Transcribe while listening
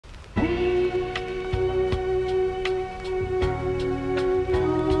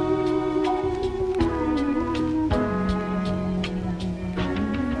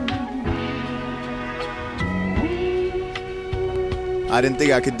I didn't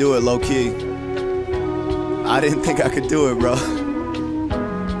think I could do it, low-key. I didn't think I could do it, bro.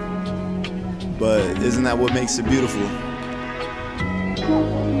 But isn't that what makes it beautiful?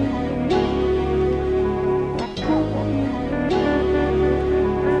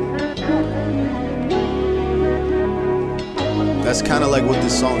 That's kind of like what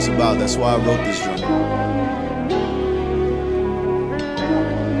this song's about. That's why I wrote this joint.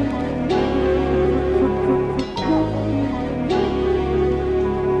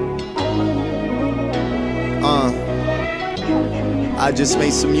 I just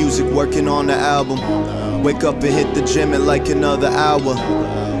made some music working on the album. Wake up and hit the gym in like another hour.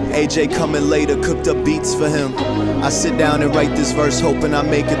 AJ coming later, cooked up beats for him. I sit down and write this verse hoping I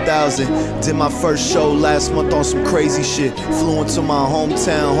make 1,000. Did my first show last month on some crazy shit. Flew into my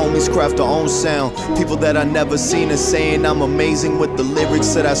hometown, homies craft their own sound. People that I never seen are saying I'm amazing with the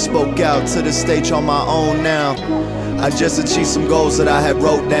lyrics that I spoke out to the stage on my own now. I just achieved some goals that I had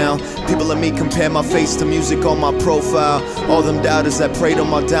wrote down. People and me compare my face to music on my profile. All them doubters that prayed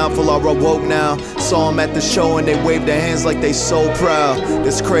on my downfall are awoke now. Saw them at the show and they waved their hands like they so proud.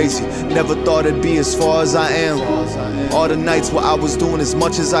 That's crazy, never thought it'd be as far as I am. All the nights where I was doing as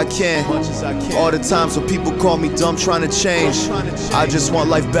much as I can. All the times when people call me dumb trying to change. I just want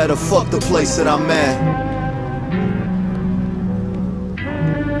life better, fuck the place that I'm at.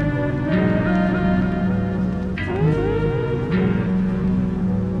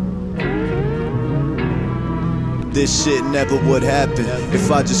 This shit never would happen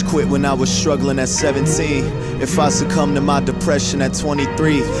if I just quit when I was struggling at 17. If I succumbed to my depression at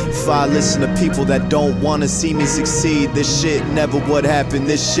 23. If I listen to people that don't wanna see me succeed. This shit never would happen,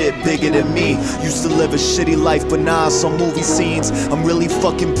 this shit bigger than me. Used to live a shitty life but now it's on movie scenes. I'm really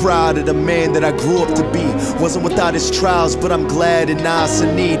fucking proud of the man that I grew up to be. Wasn't without his trials but I'm glad and now it's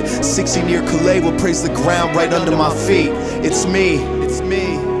a need. 16-year Kalei will praise the ground right under my feet. It's me, it's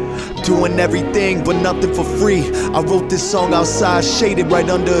me. Doing everything but nothing for free. I wrote this song outside, shaded right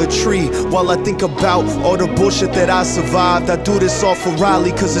under a tree. While I think about all the bullshit that I survived. I do this all for Riley,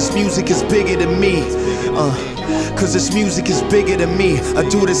 cause this music is bigger than me. Cause this music is bigger than me. I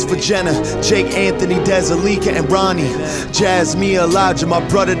do this for Jenna, Jake, Anthony, Dezalika, and Ronnie. Jazz, Mia, Elijah, my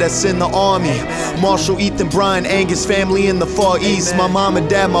brother that's in the army. Marshall, Ethan, Brian, Angus, family in the Far East. My mom and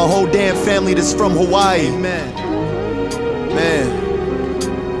dad, my whole damn family that's from Hawaii. Man.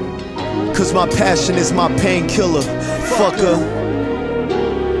 Cause my passion is my painkiller, fucker.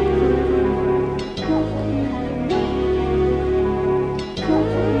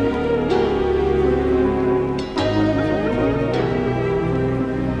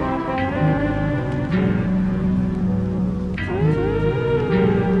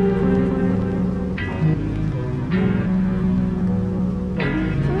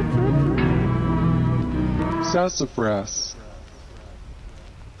 Sassafras.